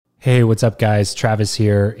Hey, what's up, guys? Travis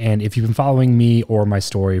here. And if you've been following me or my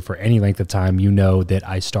story for any length of time, you know that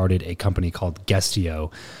I started a company called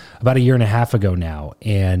Guestio about a year and a half ago now.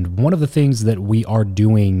 And one of the things that we are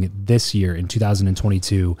doing this year in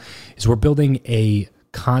 2022 is we're building a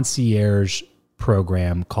concierge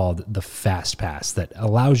program called the Fast Pass that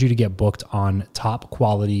allows you to get booked on top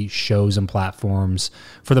quality shows and platforms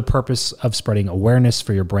for the purpose of spreading awareness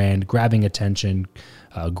for your brand, grabbing attention,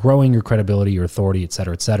 growing your credibility, your authority, et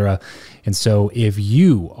cetera, et cetera. And so if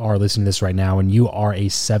you are listening to this right now and you are a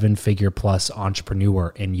 7-figure plus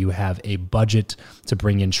entrepreneur and you have a budget to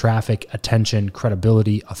bring in traffic, attention,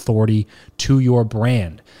 credibility, authority to your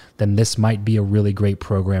brand, then this might be a really great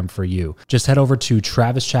program for you. Just head over to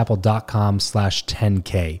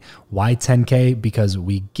travischappell.com/10K. Why 10K? Because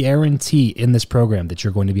we guarantee in this program that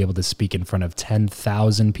you're going to be able to speak in front of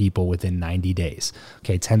 10,000 people within 90 days.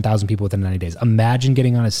 Okay, 10,000 people within 90 days. Imagine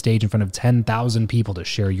getting on a stage in front of 10,000 people to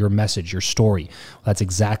share your message, your story. Well, that's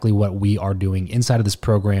exactly what we are doing inside of this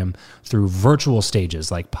program through virtual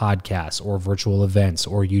stages like podcasts or virtual events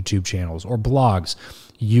or YouTube channels or blogs.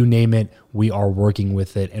 You name it, we are working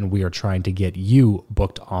with it, and we are trying to get you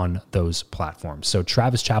booked on those platforms. So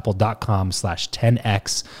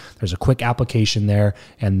travischappell.com/10X. There's a quick application there,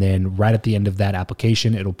 and then right at the end of that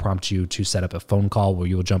application, it'll prompt you to set up a phone call where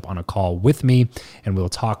you'll jump on a call with me, and we'll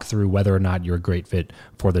talk through whether or not you're a great fit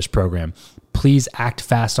for this program. Please act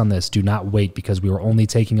fast on this. Do not wait, because we are only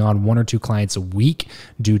taking on 1 or 2 clients a week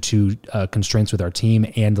due to constraints with our team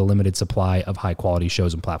and the limited supply of high quality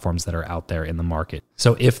shows and platforms that are out there in the market.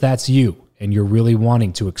 So if that's you and you're really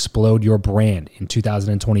wanting to explode your brand in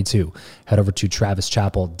 2022, head over to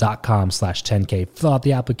travischappell.com/10K, fill out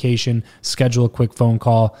the application, schedule a quick phone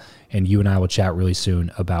call, and you and I will chat really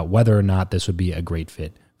soon about whether or not this would be a great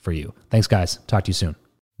fit for you. Thanks, guys. Talk to you soon.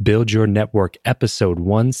 Build Your Network, episode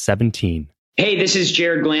 117. Hey, this is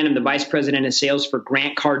Jared Glenn. I'm the Vice President of Sales for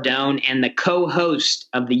Grant Cardone and the co-host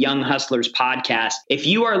of the Young Hustlers podcast. If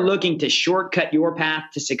you are looking to shortcut your path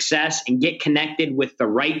to success and get connected with the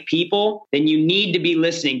right people, then you need to be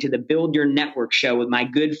listening to the Build Your Network show with my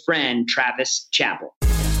good friend, Travis Chappell.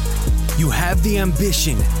 You have the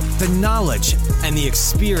ambition, the knowledge, and the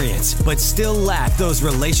experience, but still lack those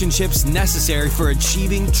relationships necessary for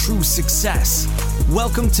achieving true success.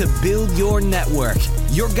 Welcome to Build Your Network,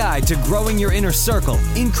 your guide to growing your inner circle,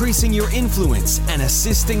 increasing your influence, and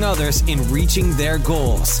assisting others in reaching their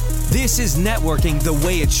goals. This is networking the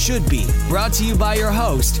way it should be. Brought to you by your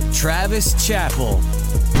host, Travis Chappell.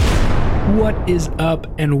 What is up,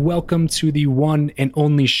 and welcome to the one and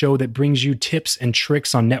only show that brings you tips and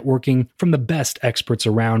tricks on networking from the best experts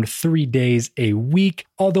around 3 days a week.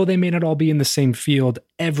 Although they may not all be in the same field,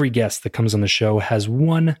 every guest that comes on the show has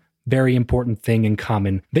one very important thing in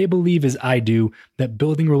common. They believe, as I do, that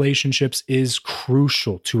building relationships is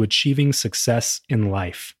crucial to achieving success in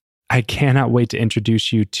life. I cannot wait to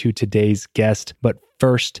introduce you to today's guest, but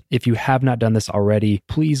first, if you have not done this already,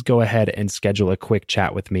 please go ahead and schedule a quick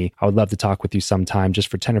chat with me. I would love to talk with you sometime just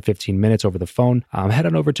for 10 or 15 minutes over the phone. Head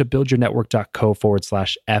on over to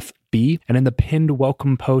buildyournetwork.co/FB, and in the pinned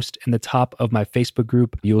welcome post in the top of my Facebook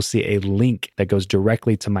group, you'll see a link that goes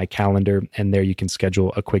directly to my calendar, and there you can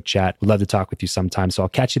schedule a quick chat. I'd love to talk with you sometime, so I'll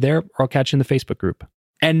catch you there, or I'll catch you in the Facebook group.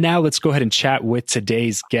 And now let's go ahead and chat with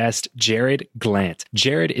today's guest, Jared Glant.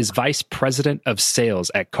 Jared is Vice President of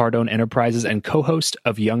Sales at Cardone Enterprises and co-host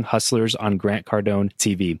of Young Hustlers on Grant Cardone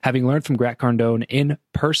TV. Having learned from Grant Cardone in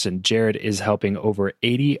person, Jared is helping over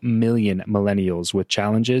 80 million millennials with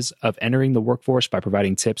challenges of entering the workforce by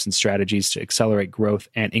providing tips and strategies to accelerate growth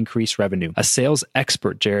and increase revenue. A sales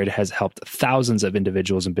expert, Jared has helped thousands of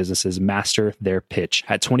individuals and businesses master their pitch.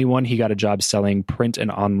 At 21, he got a job selling print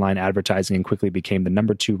and online advertising and quickly became the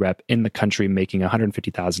number 2 rep in the country, making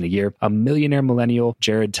 $150,000 a year. A millionaire millennial,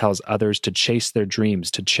 Jared tells others to chase their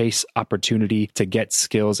dreams, to chase opportunity, to get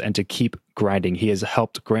skills, and to keep grinding. He has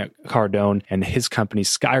helped Grant Cardone and his company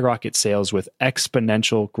skyrocket sales with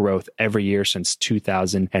exponential growth every year since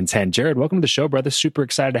 2010. Jared, welcome to the show, brother. Super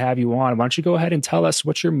excited to have you on. Why don't you go ahead and tell us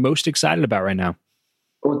what you're most excited about right now?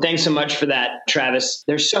 Well, thanks so much for that, Travis.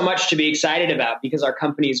 There's so much to be excited about because our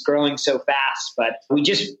company is growing so fast, but we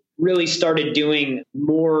just really started doing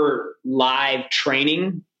more live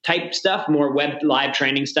training type stuff, more web live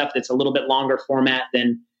training stuff that's a little bit longer format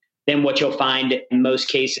than what you'll find in most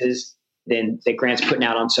cases than that Grant's putting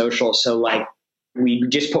out on social. So like we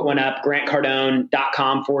just put one up,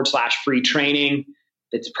 grantcardone.com/free training.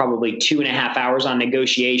 It's probably 2.5 hours on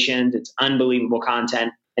negotiations. It's unbelievable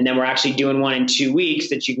content. And then we're actually doing one in 2 weeks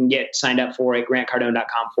that you can get signed up for at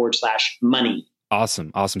grantcardone.com/money.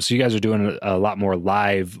 Awesome. So you guys are doing a lot more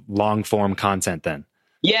live, long form content then.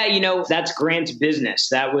 Yeah, that's Grant's business.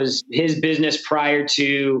 That was his business prior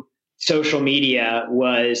to social media,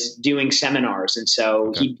 was doing seminars. And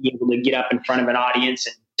so he'd be able to get up in front of an audience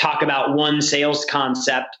and talk about one sales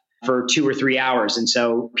concept for 2 or 3 hours. And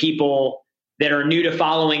so people that are new to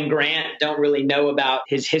following Grant don't really know about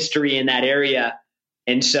his history in that area.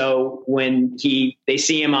 And so when they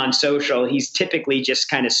see him on social, he's typically just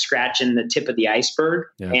kind of scratching the tip of the iceberg.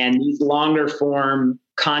 Yeah. And these longer form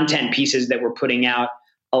content pieces that we're putting out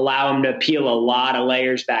allow him to peel a lot of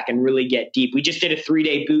layers back and really get deep. We just did a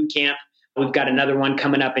 3-day boot camp. We've got another one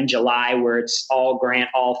coming up in July where it's all Grant,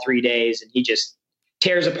 all 3 days. And he just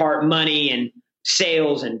tears apart money and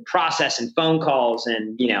sales and process and phone calls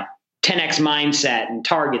and, 10X mindset and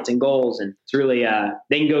targets and goals. And it's really,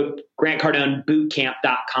 they can go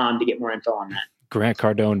GrantCardoneBootcamp.com to get more info on that.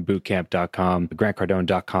 GrantCardoneBootcamp.com,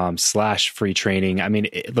 GrantCardone.com/free training. I mean,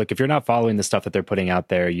 look, if you're not following the stuff that they're putting out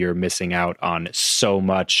there, you're missing out on so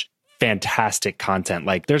much fantastic content.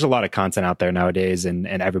 Like, there's a lot of content out there nowadays, and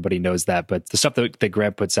everybody knows that. But the stuff that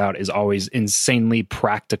Grant puts out is always insanely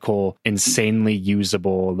practical, insanely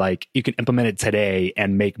usable. Like, you can implement it today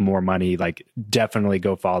and make more money. Like, definitely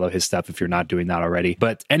go follow his stuff if you're not doing that already.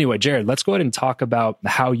 But anyway, Jared, let's go ahead and talk about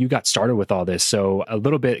how you got started with all this. So a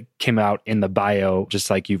little bit came out in the bio, just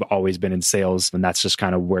like you've always been in sales, and that's just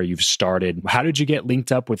kind of where you've started. How did you get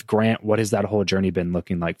linked up with Grant? What has that whole journey been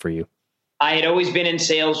looking like for you? I had always been in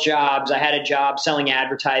sales jobs. I had a job selling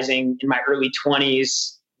advertising in my early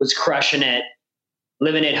 20s, was crushing it,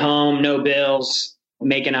 living at home, no bills,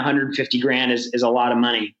 making 150 grand is a lot of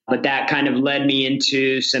money. But that kind of led me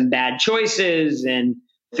into some bad choices and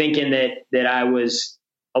thinking that I was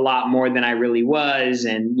a lot more than I really was.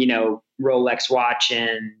 And, Rolex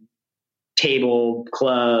watching, table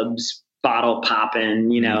clubs, bottle popping,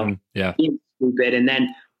 being stupid. And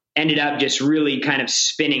then ended up just really kind of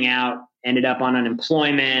spinning out. Ended up on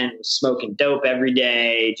unemployment, smoking dope every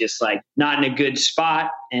day, just like not in a good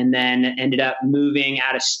spot. And then ended up moving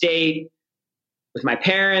out of state with my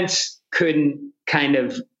parents. Couldn't kind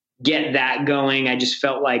of get that going. I just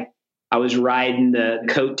felt like I was riding the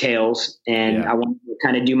coattails and I wanted to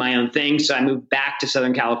kind of do my own thing. So I moved back to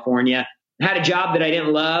Southern California. I had a job that I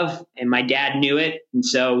didn't love, and my dad knew it. And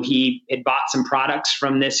so he had bought some products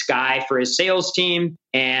from this guy for his sales team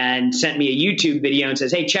and sent me a YouTube video and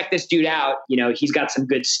says, "Hey, check this dude out. He's got some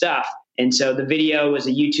good stuff." And so the video was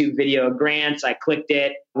a YouTube video of Grant's. I clicked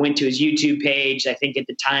it, went to his YouTube page. I think at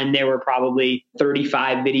the time there were probably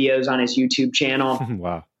 35 videos on his YouTube channel.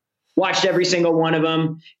 Wow. Watched every single one of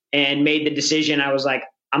them and made the decision. I was like,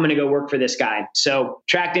 I'm going to go work for this guy. So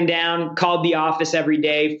tracked him down, called the office every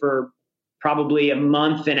day for probably a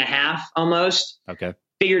month and a half almost. Okay.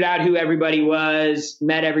 Figured out who everybody was,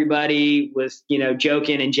 met everybody, was,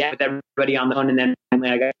 joking and chatting with everybody on the phone. And then finally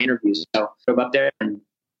I got interviews. So I drove up there, and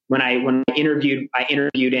when I interviewed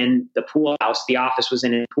in the pool house. The office was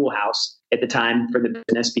in a pool house at the time for the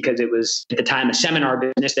business, because it was at the time a seminar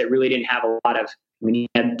business that really didn't have a lot of, he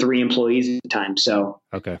had 3 employees at the time. So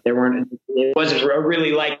it wasn't a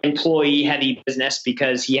really like employee heavy business,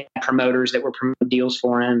 because he had promoters that were promoting deals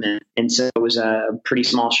for him. And so it was a pretty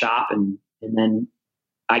small shop. And then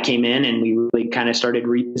I came in and we really kind of started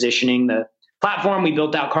repositioning the platform. We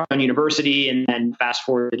built out Cardone University, and then fast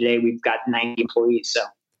forward to today, we've got 90 employees. So.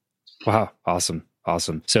 Wow. Awesome.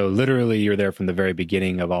 So literally you're there from the very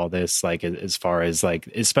beginning of all this, like as far as like,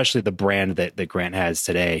 especially the brand that Grant has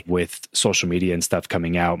today with social media and stuff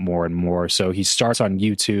coming out more and more. So he starts on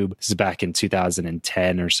YouTube. This is back in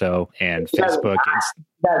 2010 or so, and Facebook.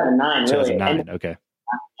 2009, really. 2009. Okay.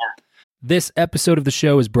 Yeah. This episode of the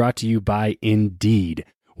show is brought to you by Indeed.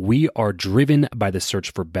 We are driven by the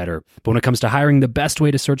search for better. But when it comes to hiring, the best way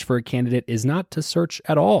to search for a candidate is not to search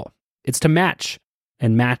at all. It's to match,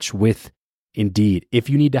 and match with Indeed. If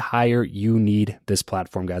you need to hire, you need this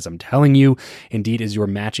platform, guys. I'm telling you, Indeed is your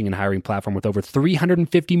matching and hiring platform with over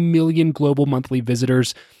 350 million global monthly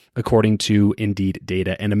visitors, according to Indeed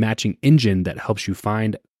data, and a matching engine that helps you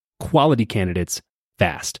find quality candidates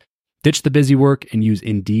fast. Ditch the busy work and use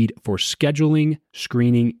Indeed for scheduling,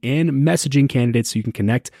 screening, and messaging candidates so you can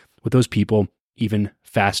connect with those people even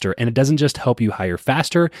faster. And it doesn't just help you hire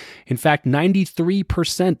faster. In fact,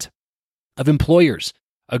 93% of employers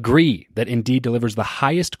agree that Indeed delivers the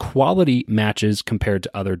highest quality matches compared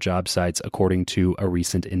to other job sites, according to a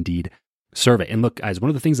recent Indeed survey. And look, guys, one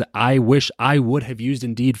of the things that I wish I would have used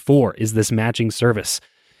Indeed for is this matching service.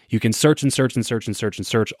 You can search and search and search and search and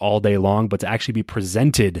search all day long, but to actually be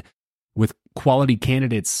presented with quality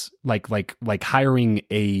candidates, like hiring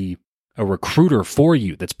a recruiter for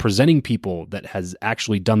you that's presenting people that has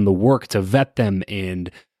actually done the work to vet them and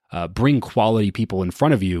bring quality people in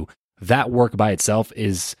front of you, that work by itself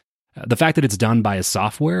is the fact that it's done by a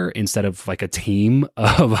software instead of like a team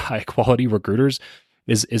of high quality recruiters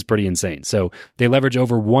is pretty insane. So they leverage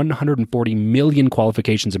over 140 million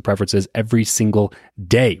qualifications and preferences every single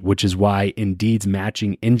day, which is why Indeed's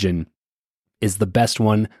matching engine is the best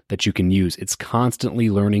one that you can use. It's constantly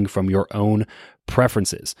learning from your own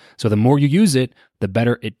preferences. So the more you use it, the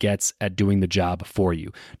better it gets at doing the job for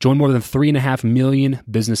you. Join more than 3.5 million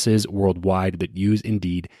businesses worldwide that use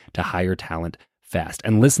Indeed to hire talent fast.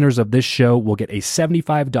 And listeners of this show will get a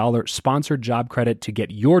 $75 sponsored job credit to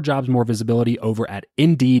get your jobs more visibility over at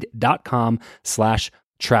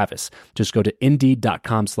Indeed.com/Travis. Just go to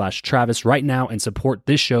Indeed.com/Travis right now and support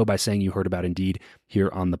this show by saying you heard about Indeed here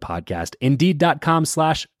on the podcast.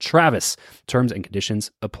 Indeed.com/Travis. Terms and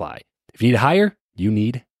conditions apply. If you need to hire, you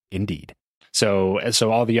need Indeed. So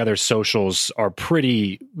all the other socials are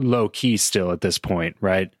pretty low key still at this point,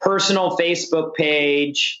 right? Personal Facebook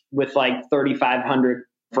page with like 3,500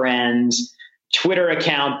 friends, Twitter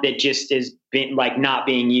account that just is not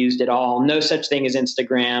being used at all. No such thing as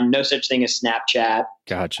Instagram, no such thing as Snapchat.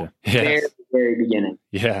 Gotcha. Yeah. Very beginning.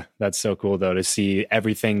 Yeah, that's so cool though to see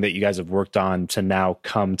everything that you guys have worked on to now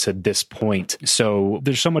come to this point. So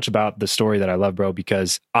there's so much about the story that I love, bro,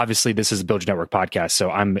 because obviously this is a Build Your Network podcast.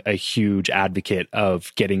 So I'm a huge advocate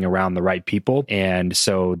of getting around the right people. And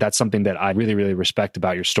so that's something that I really, really respect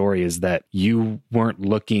about your story is that you weren't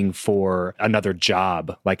looking for another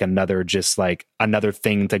job, like another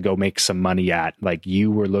thing to go make some money at. Like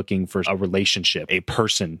you were looking for a relationship, a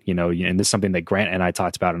person, and this is something that Grant and I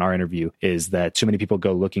talked about in our interview is that too many people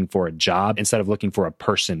go looking for a job instead of looking for a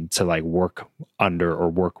person to like work under or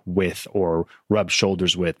work with or rub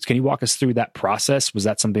shoulders with. Can you walk us through that process? Was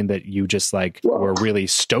that something that you just were really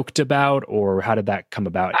stoked about, or how did that come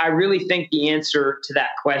about? I really think the answer to that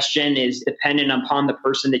question is dependent upon the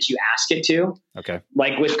person that you ask it to. Okay.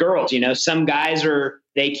 Like with girls, some guys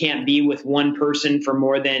they can't be with one person for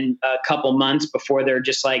more than a couple months before they're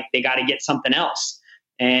just they got to get something else.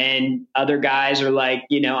 And other guys are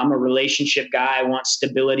I'm a relationship guy. I want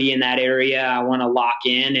stability in that area. I want to lock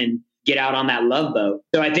in and get out on that love boat.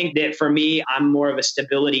 So I think that for me, I'm more of a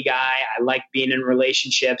stability guy. I like being in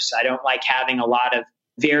relationships. I don't like having a lot of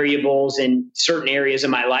variables in certain areas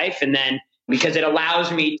of my life. And then because it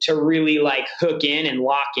allows me to really hook in and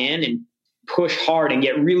lock in and push hard and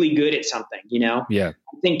get really good at something, Yeah.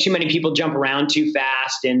 I think too many people jump around too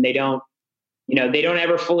fast and they don't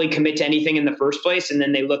ever fully commit to anything in the first place. And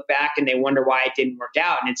then they look back and they wonder why it didn't work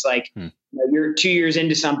out. And it's you're 2 years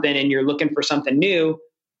into something and you're looking for something new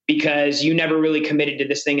because you never really committed to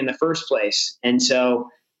this thing in the first place. And so,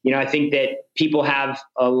 I think that people have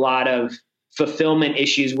a lot of fulfillment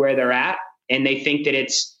issues where they're at, and they think that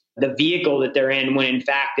it's the vehicle that they're in, when in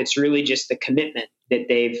fact, it's really just the commitment that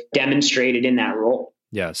they've demonstrated in that role.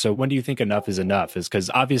 Yeah. So when do you think enough is enough? Is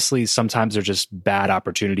because obviously sometimes they're just bad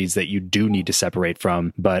opportunities that you do need to separate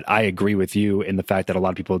from. But I agree with you in the fact that a lot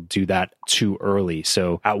of people do that too early.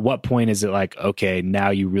 So at what point is it okay, now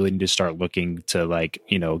you really need to start looking to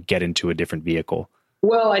get into a different vehicle?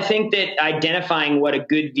 Well, I think that identifying what a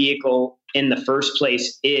good vehicle in the first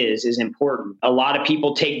place is important. A lot of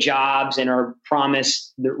people take jobs and are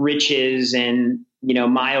promised the riches and,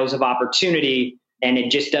 miles of opportunity, and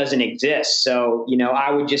it just doesn't exist. So,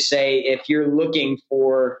 I would just say if you're looking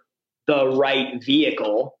for the right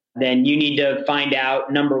vehicle, then you need to find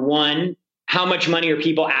out, number one, how much money are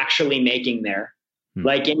people actually making there?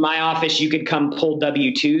 Like in my office, you could come pull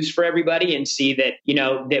W-2s for everybody and see that,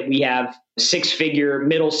 that we have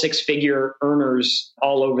middle six figure earners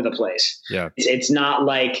all over the place. Yeah. It's not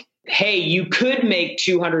like, hey, you could make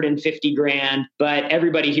 250 grand, but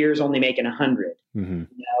everybody here is only making 100. Mm-hmm.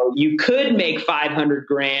 You could make 500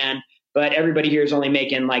 grand, but everybody here is only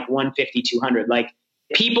making 150, 200.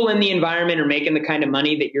 People in the environment are making the kind of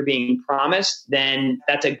money that you're being promised, then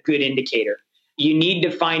that's a good indicator. You need to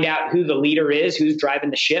find out who the leader is, who's driving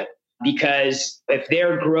the ship, because if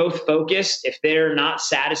they're growth focused, if they're not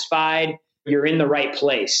satisfied, you're in the right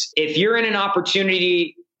place. If you're in an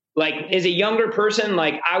opportunity, as a younger person,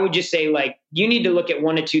 I would just say, you need to look at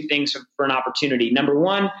one of two things for an opportunity. Number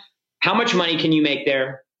one, how much money can you make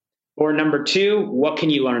there? Or number two, what can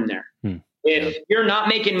you learn there? If you're not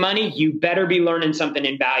making money, you better be learning something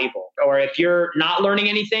invaluable. Or if you're not learning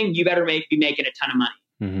anything, you better be making a ton of money.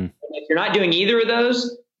 Mm-hmm. If you're not doing either of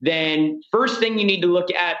those, then first thing you need to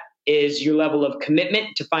look at is your level of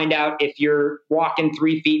commitment to find out if you're walking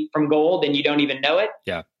 3 feet from gold and you don't even know it.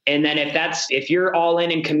 Yeah. And then if you're all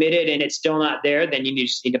in and committed and it's still not there, then you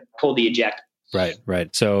just need to pull the eject. Right,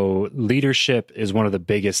 right. So leadership is one of the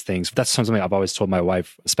biggest things. That's something I've always told my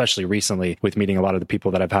wife, especially recently with meeting a lot of the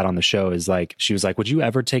people that I've had on the show, is like, she was like, would you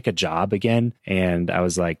ever take a job again? And I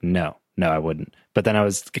was like, no, I wouldn't. But then I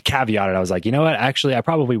was caveated. I was like, you know what? Actually, I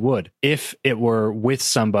probably would if it were with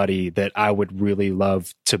somebody that I would really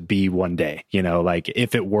love to be one day. You know, like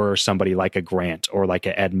if it were somebody like a Grant or like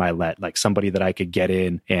a Ed Milet, like somebody that I could get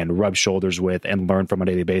in and rub shoulders with and learn from on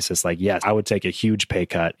a daily basis. Like, yes, I would take a huge pay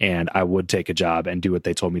cut and I would take a job and do what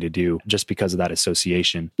they told me to do just because of that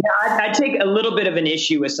association. Yeah, I take a little bit of an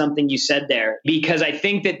issue with something you said there, because I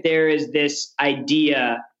think that there is this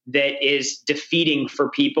idea that is defeating for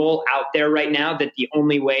people out there right now, that the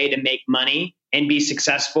only way to make money and be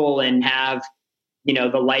successful and have, you know,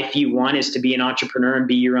 the life you want is to be an entrepreneur and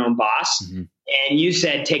be your own boss. Mm-hmm. And you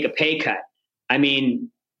said, take a pay cut. I mean,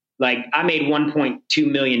 like I made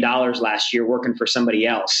 $1.2 million last year working for somebody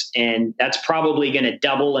else. And that's probably going to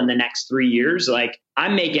double in the next 3 years. Like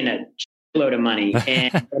I'm making a load of money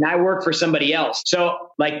and I work for somebody else. So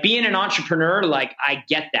like being an entrepreneur, like I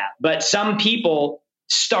get that, but some people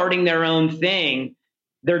starting their own thing,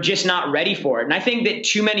 they're just not ready for it. And I think that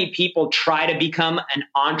too many people try to become an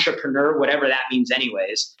entrepreneur, whatever that means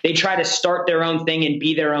anyways. They try to start their own thing and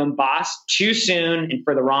be their own boss too soon and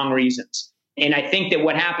for the wrong reasons. And I think that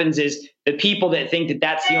what happens is the people that think that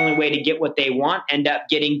that's the only way to get what they want end up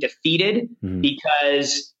getting defeated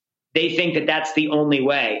because they think that that's the only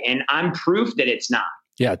way. And I'm proof that it's not.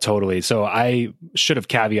 Yeah, totally. So I should have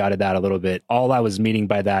caveated that a little bit. All I was meaning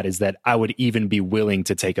by that is that I would even be willing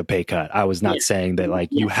to take a pay cut. I was not saying that like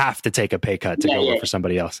you have to take a pay cut to go work for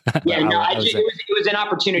somebody else. It was an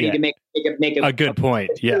opportunity to make a good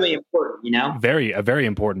point. It's really important, you know? A very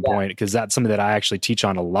important point, because that's something that I actually teach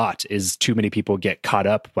on a lot. Is too many people get caught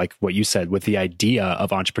up, like what you said, with the idea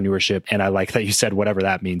of entrepreneurship. And I like that you said whatever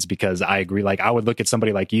that means, because I agree. Like I would look at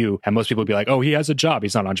somebody like you and most people would be like, oh, he has a job,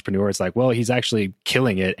 he's not an entrepreneur. It's like, well, he's actually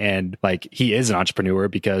killing it, and like he is an entrepreneur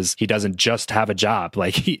because he doesn't just have a job.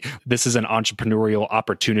 Like this is an entrepreneurial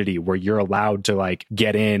opportunity where you're allowed to like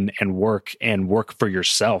get in and work for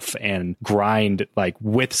yourself and grind like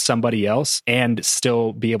with somebody else and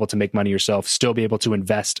still be able to make money yourself, still be able to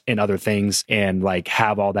invest in other things and like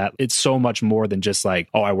have all that. It's so much more than just like,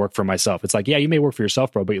 oh, I work for myself. It's like, yeah, you may work for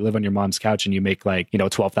yourself, bro, but you live on your mom's couch and you make like, you know,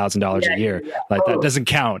 $12,000 a year. Like that doesn't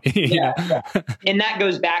count. And that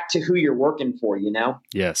goes back to who you're working for, you know?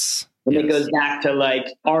 Yes. And it goes back to like,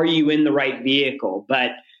 are you in the right vehicle?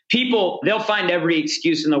 But people, they'll find every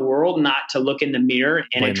excuse in the world not to look in the mirror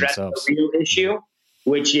and address the real issue,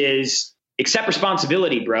 which is accept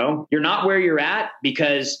responsibility, bro. You're not where you're at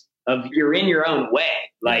because of you're in your own way.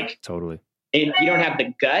 Like totally. And you don't have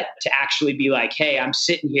the gut to actually be like, hey, I'm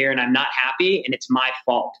sitting here and I'm not happy and it's my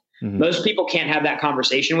fault. Mm-hmm. Most people can't have that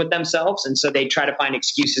conversation with themselves. And so they try to find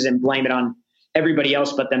excuses and blame it on everybody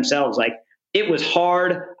else but themselves. Like, it was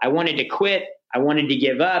hard. I wanted to quit. I wanted to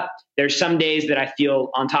give up. There's some days that I feel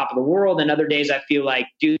on top of the world, and other days I feel like,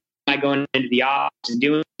 dude, am I going into the office and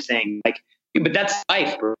doing this thing? Like, dude, but that's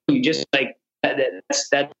life, bro. You just like,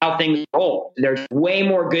 that's how things roll. There's way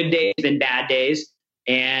more good days than bad days,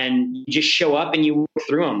 and you just show up and you work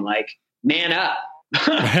through them. Like, man up.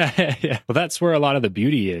 Yeah. Well, that's where a lot of the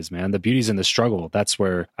beauty is, man. The beauty's in the struggle. That's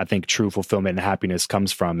where I think true fulfillment and happiness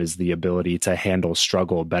comes from, is the ability to handle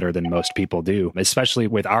struggle better than most people do. Especially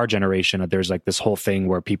with our generation, there's like this whole thing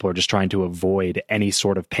where people are just trying to avoid any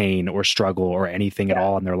sort of pain or struggle or anything at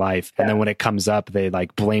all in their life. And then when it comes up, they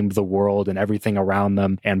like blame the world and everything around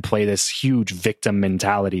them and play this huge victim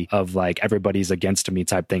mentality of like, everybody's against me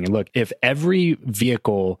type thing. And look, if every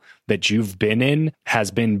vehicle that you've been in has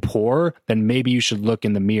been poor, then maybe you should look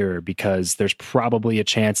in the mirror, because there's probably a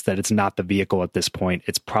chance that it's not the vehicle at this point.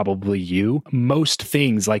 It's probably you. Most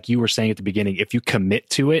things, like you were saying at the beginning, if you commit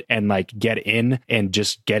to it and like get in and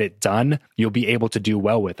just get it done, you'll be able to do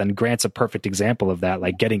well with. And Grant's a perfect example of that.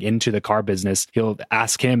 Like getting into the car business, he'll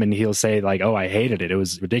ask him and he'll say like, oh, I hated it. It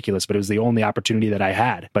was ridiculous, but it was the only opportunity that I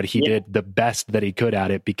had. But he did the best that he could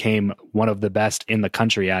at it, became one of the best in the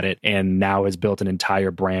country at it, and now has built an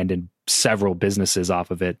entire brand and several businesses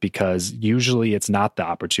off of it, because usually it's not the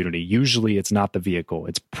opportunity. Usually it's not the vehicle.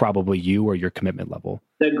 It's probably you or your commitment level.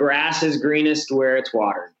 The grass is greenest where it's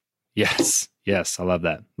watered. Yes. Yes. I love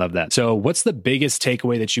that. Love that. So what's the biggest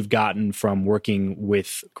takeaway that you've gotten from working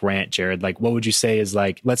with Grant, Jared? Like, what would you say is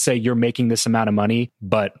like, let's say you're making this amount of money,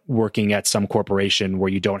 but working at some corporation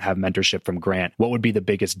where you don't have mentorship from Grant. What would be the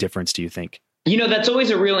biggest difference, do you think? You know, that's always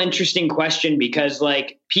a real interesting question, because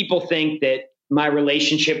like people think that my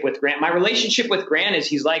relationship with Grant is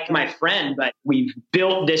he's like my friend, but we've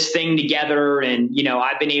built this thing together, and, you know,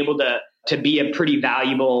 I've been able to be a pretty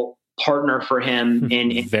valuable partner for him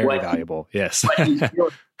in very valuable. Yes. what he's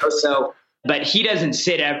doing. So, but he doesn't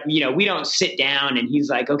we don't sit down and he's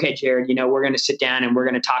like, okay, Jared, we're going to sit down and we're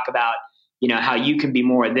going to talk about, how you can be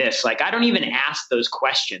more of this. Like, I don't even ask those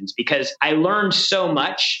questions because I learned so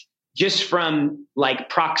much just from like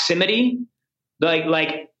proximity.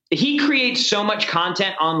 Like he creates so much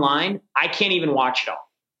content online. I can't even watch it all.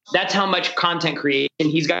 That's how much content creation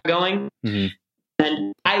he's got going. Mm-hmm.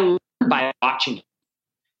 And I learned by watching him.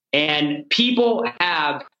 And people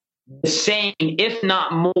have the same, if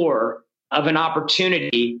not more, of an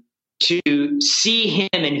opportunity to see him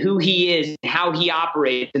and who he is and how he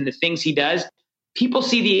operates and the things he does. People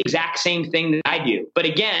see the exact same thing that I do. But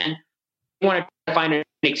again, you want to find an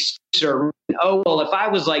excuse or, if I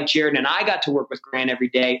was like Jared and I got to work with Grant every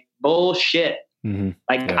day, bullshit. Mm-hmm.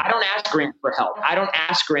 I don't ask Grant for help. I don't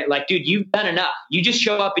ask Grant, like, dude, you've done enough. You just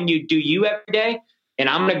show up and you do you every day. And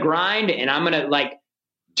I'm going to grind and I'm going to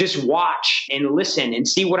just watch and listen and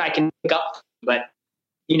see what I can pick up. But,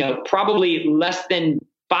 probably less than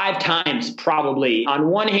 5 times, probably. On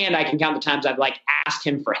one hand, I can count the times I've asked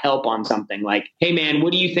him for help on something like, hey man,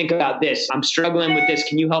 what do you think about this? I'm struggling with this.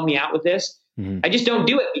 Can you help me out with this? Mm-hmm. I just don't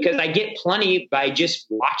do it because I get plenty by just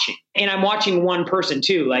watching. And I'm watching one person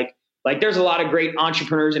too. Like there's a lot of great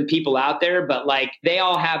entrepreneurs and people out there, but they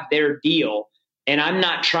all have their deal. And I'm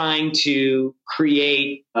not trying to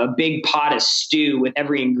create a big pot of stew with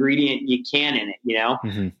every ingredient you can in it.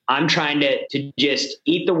 Mm-hmm. I'm trying to just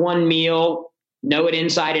eat the one meal, know it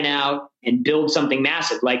inside and out, and build something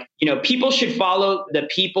massive. People should follow the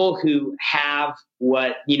people who have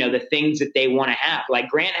what, the things that they want to have. Like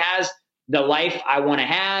Grant has the life I want to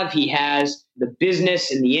have. He has the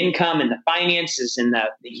business and the income and the finances and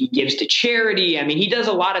he gives to charity. I mean, he does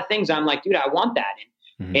a lot of things. I'm like, dude, I want that.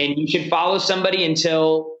 And you should follow somebody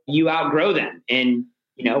until you outgrow them. And,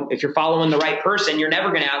 if you're following the right person, you're never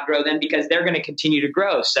going to outgrow them because they're going to continue to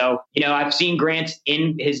grow. So, I've seen Grant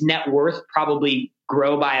in his net worth probably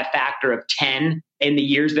grow by a factor of 10 in the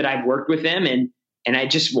years that I've worked with him. And I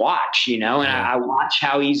just watch, and I watch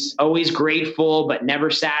how he's always grateful, but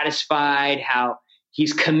never satisfied, how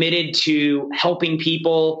he's committed to helping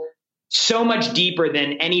people so much deeper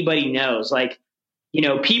than anybody knows.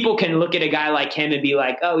 People can look at a guy like him and be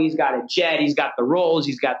like, oh, he's got a jet, he's got the rolls,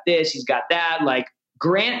 he's got this, he's got that.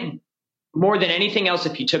 Grant, more than anything else,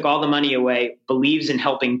 if you took all the money away, believes in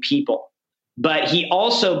helping people. But he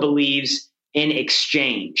also believes in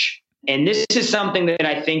exchange. And this is something that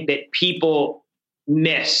I think that people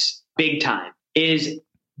miss big time, is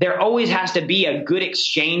there always has to be a good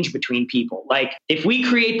exchange between people. If we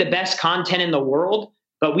create the best content in the world,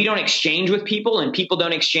 but we don't exchange with people and people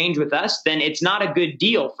don't exchange with us, then it's not a good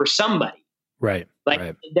deal for somebody. Right.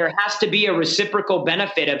 There has to be a reciprocal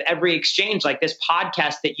benefit of every exchange. Like this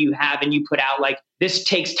podcast that you have and you put out, this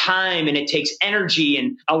takes time and it takes energy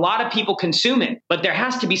and a lot of people consume it, but there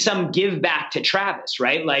has to be some give back to Travis,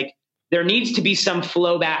 right? There needs to be some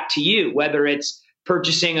flow back to you, whether it's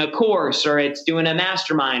purchasing a course or it's doing a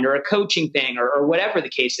mastermind or a coaching thing or whatever the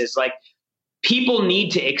case is. People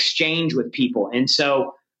need to exchange with people. And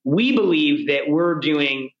so we believe that we're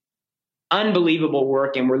doing unbelievable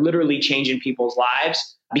work and we're literally changing people's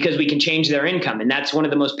lives because we can change their income. And that's one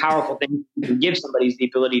of the most powerful things you can give somebody is the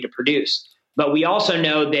ability to produce. But we also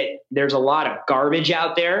know that there's a lot of garbage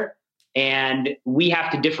out there and we have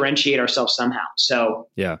to differentiate ourselves somehow. So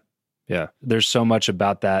yeah, there's so much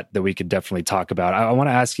about that we could definitely talk about. I want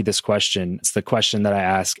to ask you this question. It's the question that I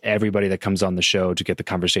ask everybody that comes on the show to get the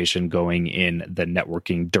conversation going in the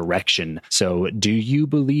networking direction. So do you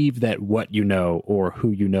believe that what you know or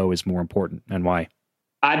who you know is more important, and why?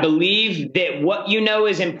 I believe that what you know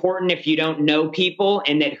is important if you don't know people,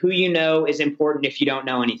 and that who you know is important if you don't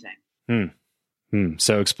know anything.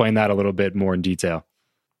 So explain that a little bit more in detail.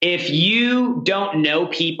 If you don't know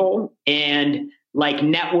people and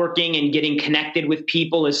networking and getting connected with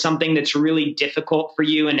people is something that's really difficult for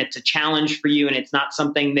you and it's a challenge for you and it's not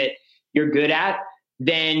something that you're good at,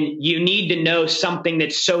 then you need to know something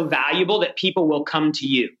that's so valuable that people will come to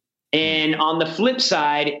you. And on the flip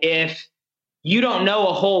side, if you don't know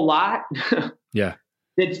a whole lot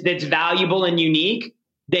that's valuable and unique,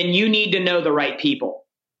 then you need to know the right people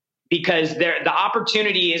because the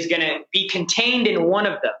opportunity is going to be contained in one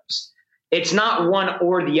of those. It's not one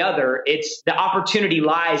or the other. It's the opportunity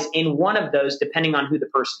lies in one of those, depending on who the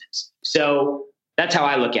person is. So that's how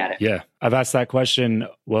I look at it. Yeah. I've asked that question,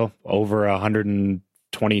 over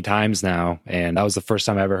 120 times now. And that was the first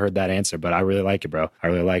time I ever heard that answer, but I really like it, bro. I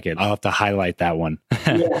really like it. I'll have to highlight that one.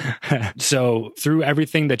 Yeah. So through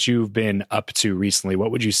everything that you've been up to recently,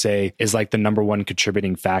 what would you say is the number one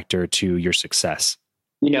contributing factor to your success?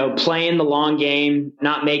 playing the long game,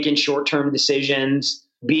 not making short-term decisions,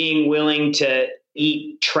 being willing to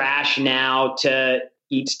eat trash now to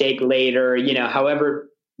eat steak later, however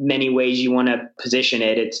many ways you want to position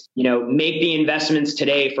it. It's, make the investments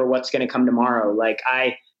today for what's going to come tomorrow. Like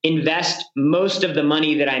I invest most of the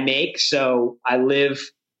money that I make. So I live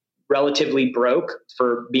relatively broke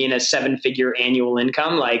for being a 7-figure annual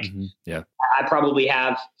income. Like I probably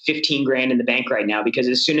have 15 grand in the bank right now because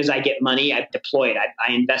as soon as I get money, I deploy it.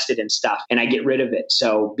 I invest it in stuff and I get rid of it.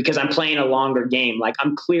 So because I'm playing a longer game, like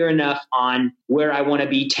I'm clear enough on where I want to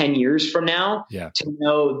be 10 years from now to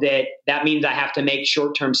know that means I have to make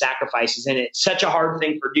short-term sacrifices. And it's such a hard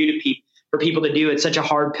thing for people to do. It's such a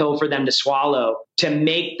hard pill for them to swallow, to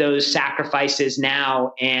make those sacrifices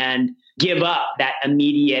now and give up that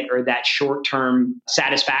immediate or that short-term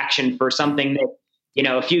satisfaction for something that,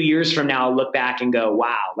 a few years from now, I'll look back and go,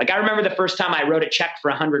 wow. Like I remember the first time I wrote a check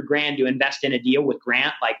for $100 grand to invest in a deal with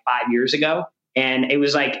Grant, like 5 years ago. And it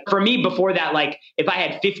was like, for me before that, like if I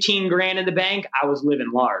had 15 grand in the bank, I was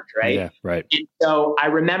living large. Right. Yeah. Right. And so I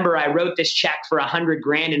remember I wrote this check for $100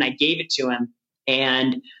 grand and I gave it to him.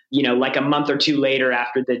 And, like a month or two later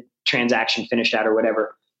after the transaction finished out or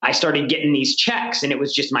whatever, I started getting these checks and it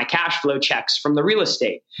was just my cash flow checks from the real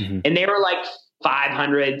estate. And they were like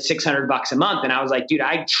 $500, $600 a month. And I was like, dude,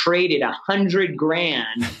 I traded $100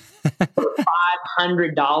 grand for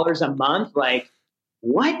 $500 a month. Like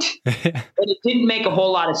what? And it didn't make a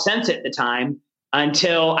whole lot of sense at the time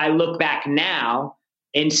until I look back now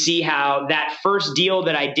and see how that first deal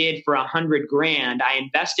that I did for $100 grand, I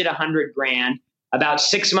invested $100 grand. About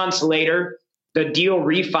 6 months later, the deal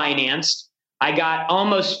refinanced. I got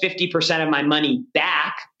almost 50% of my money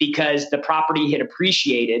back because the property had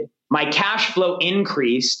appreciated. My cash flow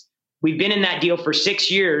increased. We've been in that deal for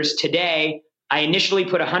 6 years. Today, I initially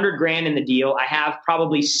put $100 grand in the deal. I have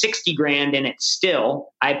probably 60 grand in it still.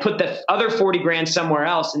 I put the other 40 grand somewhere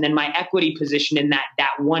else. And then my equity position in that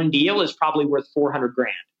one deal is probably worth 400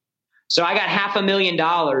 grand. So I got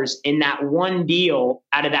 $500,000 in that one deal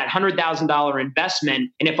out of that $100,000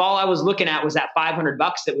 investment. And if all I was looking at was that $500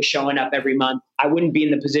 that was showing up every month, I wouldn't be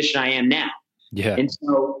in the position I am now. Yeah. And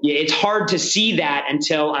so it's hard to see that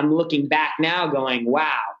until I'm looking back now going,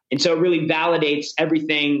 wow. And so it really validates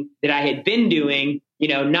everything that I had been doing,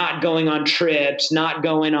 not going on trips, not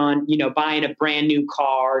going on, buying a brand new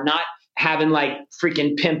car, not having like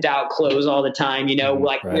freaking pimped out clothes all the time,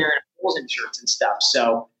 like wearing holes in shirts and stuff.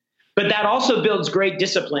 So, but that also builds great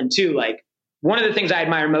discipline too. Like one of the things I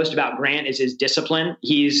admire most about Grant is his discipline.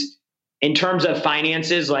 He's, in terms of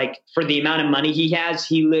finances, like for the amount of money he has,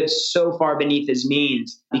 he lives so far beneath his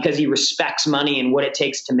means because he respects money and what it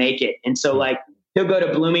takes to make it. And so like he'll go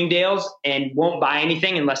to Bloomingdale's and won't buy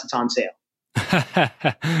anything unless it's on sale.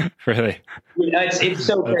 Really? It's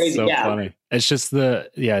so crazy. So funny. It's just the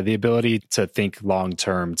ability to think long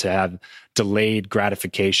term, to have delayed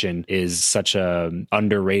gratification is such a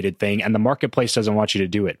underrated thing. And the marketplace doesn't want you to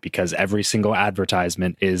do it because every single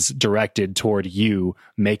advertisement is directed toward you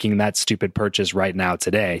making that stupid purchase right now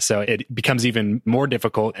today. So it becomes even more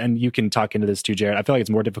difficult. And you can talk into this too, Jared. I feel like it's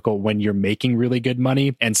more difficult when you're making really good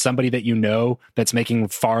money and somebody that you know that's making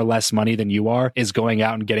far less money than you are is going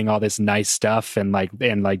out and getting all this nice stuff and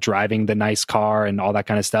driving the nice car and all that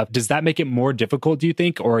kind of stuff. Does that make it more difficult, do you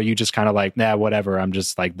think? Or are you just kind of like, nah, whatever. I'm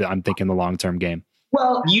just like, I'm thinking the long-term game.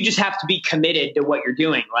 Well, you just have to be committed to what you're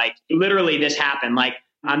doing. Like literally this happened. Like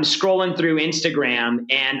I'm scrolling through Instagram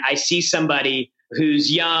and I see somebody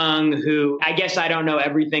who's young, who I guess I don't know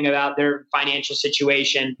everything about their financial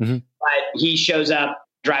situation, but he shows up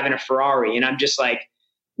driving a Ferrari. And I'm just like,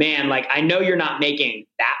 man, like, I know you're not making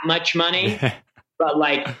that much money, but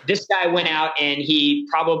like this guy went out and he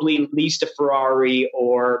probably leased a Ferrari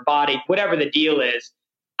or bought it, whatever the deal is.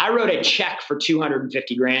 I wrote a check for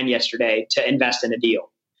 250 grand yesterday to invest in a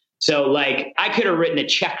deal. So like I could have written a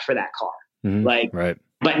check for that car.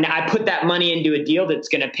 But now I put that money into a deal that's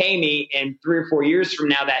going to pay me, and 3 or 4 years from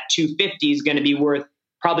now, that 250 is going to be worth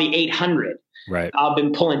probably 800. Right. I've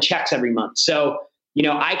been pulling checks every month. So,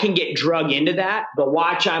 I can get drug into that. The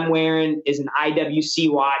watch I'm wearing is an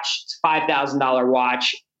IWC watch. It's a $5,000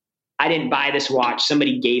 watch. I didn't buy this watch.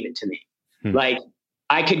 Somebody gave it to me. Like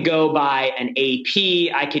I could go buy an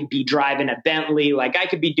AP. I could be driving a Bentley. Like I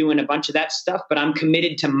could be doing a bunch of that stuff, but I'm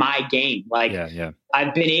committed to my game. Like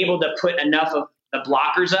I've been able to put enough of the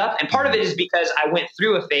blockers up. And part of it is because I went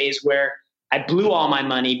through a phase where I blew all my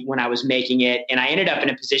money when I was making it. And I ended up in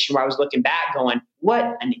a position where I was looking back going,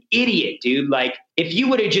 what an idiot, dude. Like if you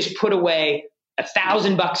would have just put away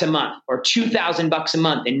 $1,000 a month or $2,000 a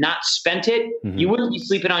month and not spent it, you wouldn't be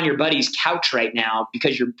sleeping on your buddy's couch right now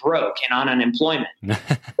because you're broke and on unemployment.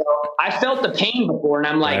 So I felt the pain before, and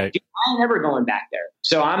I'm like, dude, I'm never going back there.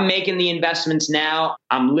 So I'm making the investments now.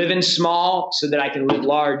 I'm living small so that I can live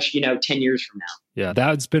large, 10 years from now. Yeah,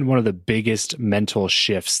 that's been one of the biggest mental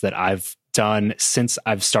shifts that I've done since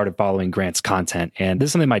I've started following Grant's content. And this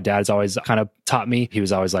is something my dad's always kind of taught me. He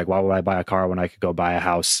was always like, why would I buy a car when I could go buy a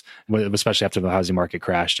house, especially after the housing market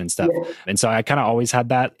crashed and stuff. Yeah. And so I kind of always had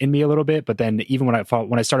that in me a little bit. But then even when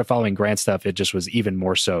I started following Grant stuff, it just was even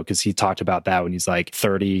more so, because he talked about that when he's like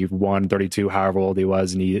 31, 32, however old he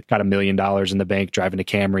was, and he got $1 million in the bank driving a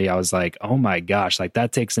Camry. I was like, oh my gosh, like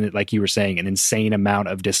that takes, like you were saying, an insane amount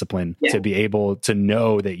of discipline to be able to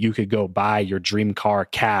know that you could go buy your dream car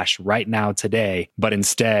cash right now today, but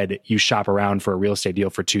instead you shop around for a real estate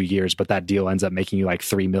deal for 2 years, but that deal ends up making you like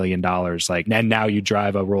 $3 million. Like, and now you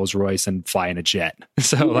drive a Rolls Royce and fly in a jet.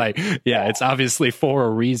 So like, yeah, it's obviously for a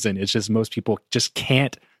reason. It's just most people just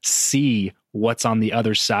can't see what's on the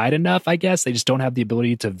other side enough, I guess. They just don't have the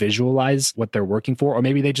ability to visualize what they're working for, or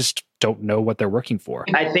maybe they just don't know what they're working for.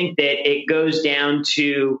 I think that it goes down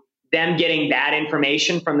to them getting bad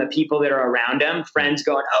information from the people that are around them, friends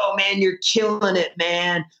going, oh man, you're killing it,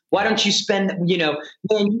 man. Why don't you spend, man,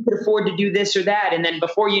 you could afford to do this or that. And then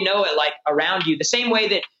before you know it, like around you, the same way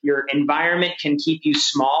that your environment can keep you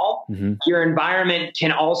small, your environment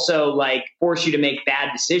can also like force you to make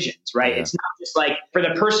bad decisions, right? Yeah. It's not just like for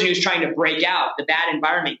the person who's trying to break out, the bad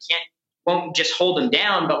environment won't just hold them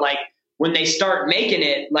down, but like when they start making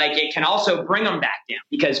it, like it can also bring them back down,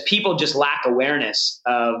 because people just lack awareness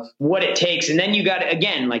of what it takes. And then you got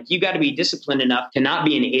to be disciplined enough to not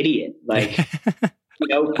be an idiot. Like,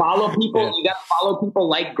 follow people. Yeah. You got to follow people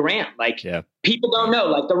like Grant. Like people don't know,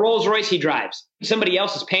 like the Rolls Royce he drives, somebody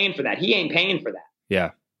else is paying for that. He ain't paying for that.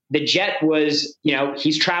 Yeah. The jet was,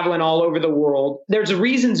 he's traveling all over the world. There's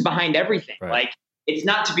reasons behind everything. Right. Like it's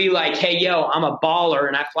not to be like, hey, yo, I'm a baller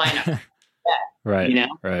and I fly in a jet. Right.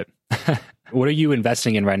 Right. What are you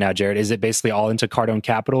investing in right now, Jared? Is it basically all into Cardone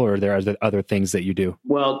Capital, or are there other things that you do?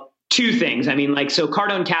 Well, two things. I mean, so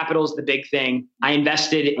Cardone Capital is the big thing. I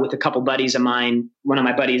invested with a couple buddies of mine. One of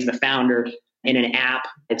my buddies, the founder, in an app.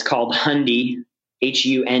 It's called Hundy,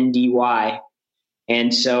 Hundy.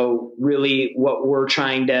 And so really what we're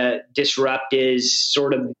trying to disrupt is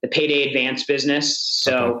sort of the payday advance business.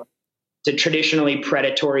 So it's a traditionally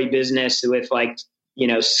predatory business with like,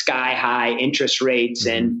 sky high interest rates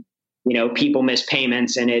and, people miss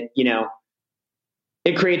payments, and it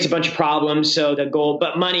creates a bunch of problems. So the goal,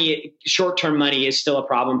 but short-term money is still a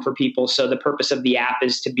problem for people. So the purpose of the app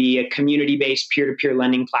is to be a community-based peer-to-peer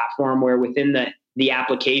lending platform where within the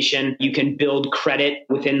application, you can build credit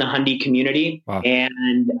within the Hundy community. Wow.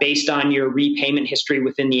 And based on your repayment history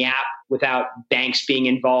within the app, without banks being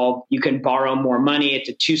involved, you can borrow more money. It's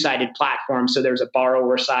a two-sided platform. So there's a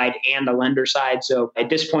borrower side and a lender side. So at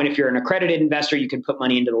this point, if you're an accredited investor, you can put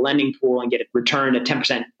money into the lending pool and get a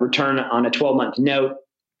 10% return on a 12-month note.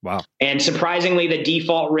 Wow. And surprisingly, the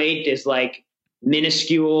default rate is like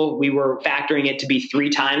minuscule. We were factoring it to be 3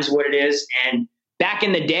 times what it is. And back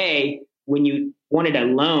in the day, when you wanted a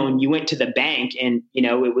loan, you went to the bank and,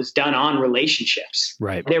 it was done on relationships.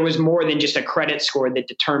 Right. There was more than just a credit score that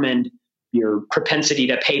determined your propensity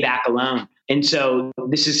to pay back a loan. And so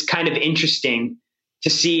this is kind of interesting to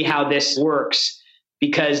see how this works,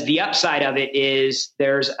 because the upside of it is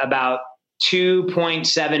there's about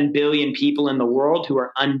 2.7 billion people in the world who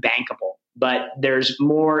are unbankable. But there's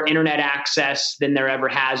more internet access than there ever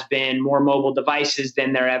has been, more mobile devices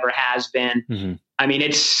than there ever has been. Mm-hmm. I mean,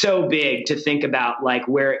 it's so big to think about like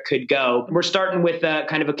where it could go. We're starting with a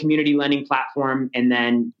kind of a community lending platform. And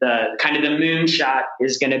then the kind of the moonshot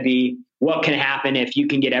is going to be what can happen if you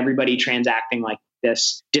can get everybody transacting like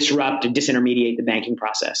this, disrupt and disintermediate the banking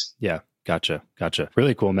process. Yeah. Gotcha.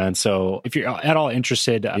 Really cool, man. So if you're at all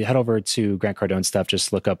interested, head over to Grant Cardone stuff.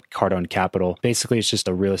 Just look up Cardone Capital. Basically, it's just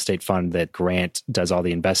a real estate fund that Grant does all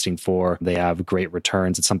the investing for. They have great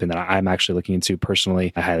returns. It's something that I'm actually looking into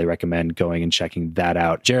personally. I highly recommend going and checking that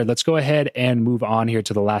out. Jared, let's go ahead and move on here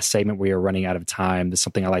to the last segment. We are running out of time. This is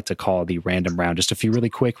something I like to call the random round. Just a few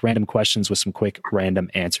really quick random questions with some quick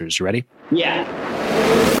random answers. You ready?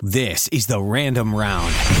 Yeah. This is the random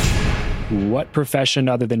round. What profession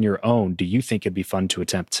other than your own do you think it'd be fun to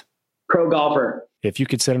attempt? Pro golfer. If you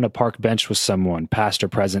could sit on a park bench with someone, past or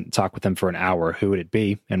present, talk with them for an hour, who would it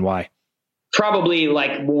be and why? Probably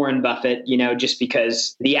like Warren Buffett, just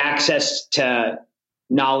because the access to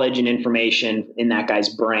knowledge and information in that guy's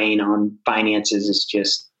brain on finances is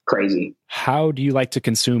just crazy. How do you like to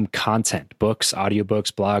consume content? Books,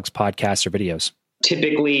 audiobooks, blogs, podcasts, or videos?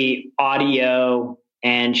 typically audio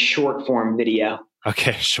and short form video.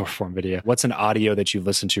 Okay, short form video. What's an audio that you've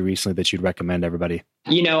listened to recently that you'd recommend everybody?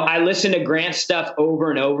 I listen to Grant stuff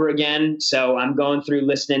over and over again. So I'm going through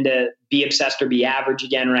listening to Be Obsessed or Be Average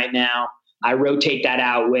again right now. I rotate that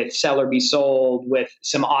out with Sell or Be Sold, with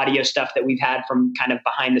some audio stuff that we've had from kind of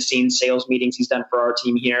behind the scenes sales meetings he's done for our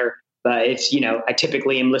team here. But it's, I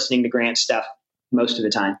typically am listening to Grant stuff most of the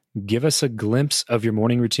time. Give us a glimpse of your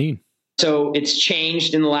morning routine. So it's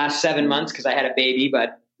changed in the last 7 months because I had a baby,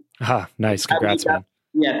 but nice. Congrats, man.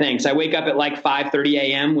 Yeah, thanks. I wake up at like 5:30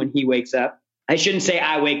 a.m. when he wakes up. I shouldn't say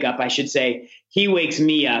I wake up. I should say he wakes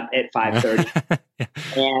me up at 5:30.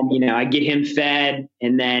 And, I get him fed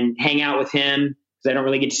and then hang out with him because I don't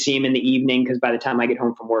really get to see him in the evening because by the time I get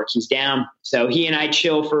home from work, he's down. So he and I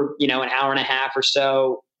chill for, an hour and a half or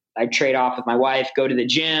so. I trade off with my wife, go to the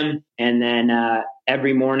gym. And then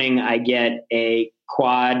every morning I get a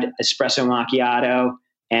quad espresso macchiato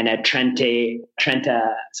and a Trenta,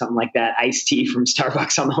 something like that, iced tea from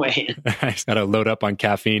Starbucks on the way in. Got to load up on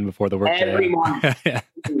caffeine before the workday. Every morning.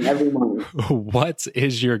 Every morning. What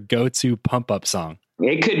is your go-to pump-up song?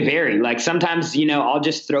 It could vary. Like sometimes, I'll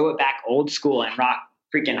just throw it back old school and rock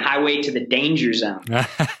freaking Highway to the Danger Zone.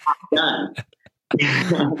 Done.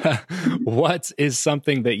 What is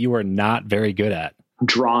something that you are not very good at?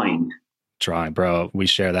 Drawing, bro. We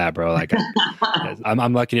share that, bro. Like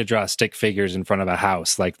I'm lucky to draw stick figures in front of a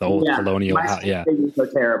house, like the old colonial house. Yeah. Figures are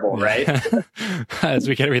terrible, right? As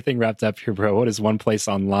we get everything wrapped up here, bro, what is one place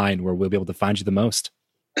online where we'll be able to find you the most?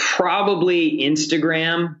 Probably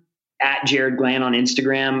Instagram, at Jared Glandt on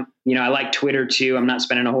Instagram. I like Twitter too. I'm not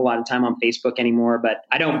spending a whole lot of time on Facebook anymore, but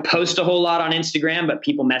I don't post a whole lot on Instagram, but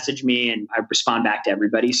people message me and I respond back to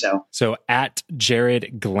everybody. So at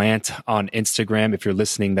Jared Glandt on Instagram, if you're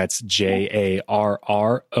listening, that's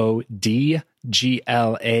JARRODGLAND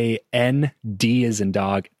as in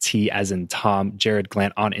dog, T as in Tom, Jared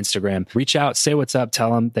Glandt on Instagram. Reach out, say what's up,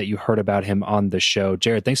 tell him that you heard about him on the show.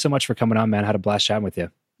 Jared, thanks so much for coming on, man. Had a blast chatting with you.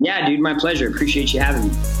 Yeah, dude, my pleasure. Appreciate you having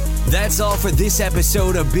me. That's all for this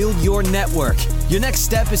episode of Build Your Network. Your next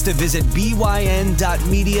step is to visit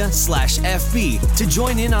byn.media/FB to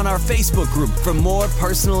join in on our Facebook group for more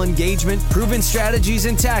personal engagement, proven strategies,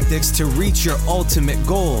 and tactics to reach your ultimate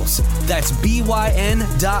goals. That's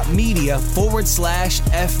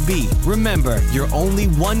byn.media/FB. Remember, you're only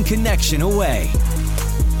one connection away.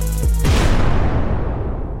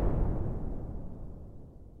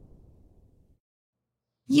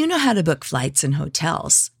 You know how to book flights and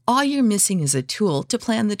hotels. All you're missing is a tool to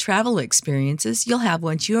plan the travel experiences you'll have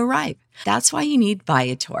once you arrive. That's why you need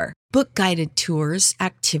Viator. Book guided tours,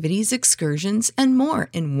 activities, excursions, and more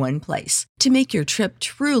in one place to make your trip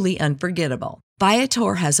truly unforgettable.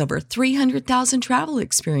 Viator has over 300,000 travel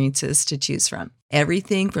experiences to choose from.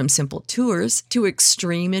 Everything from simple tours to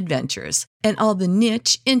extreme adventures and all the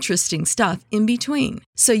niche, interesting stuff in between.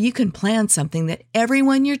 So you can plan something that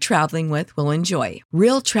everyone you're traveling with will enjoy.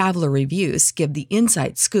 Real traveler reviews give the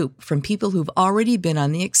inside scoop from people who've already been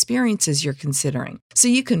on the experiences you're considering. So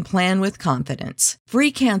you can plan with confidence.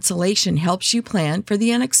 Free cancellation helps you plan for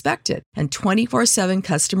the unexpected. And 24/7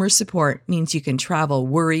 customer support means you can travel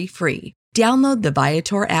worry-free. Download the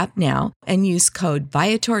Viator app now and use code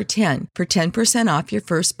Viator10 for 10% off your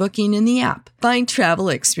first booking in the app. Find travel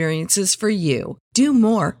experiences for you. Do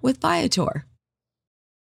more with Viator.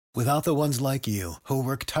 Without the ones like you, who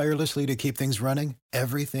work tirelessly to keep things running,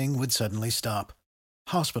 everything would suddenly stop.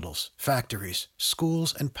 Hospitals, factories,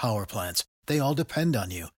 schools, and power plants, they all depend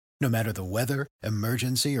on you. No matter the weather,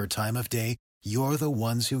 emergency, or time of day, you're the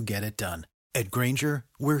ones who get it done. At Grainger,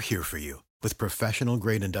 we're here for you. With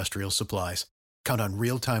professional-grade industrial supplies, count on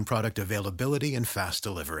real-time product availability and fast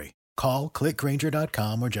delivery. Call, click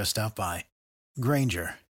Grainger.com, or just stop by.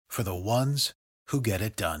 Grainger, for the ones who get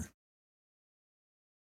it done.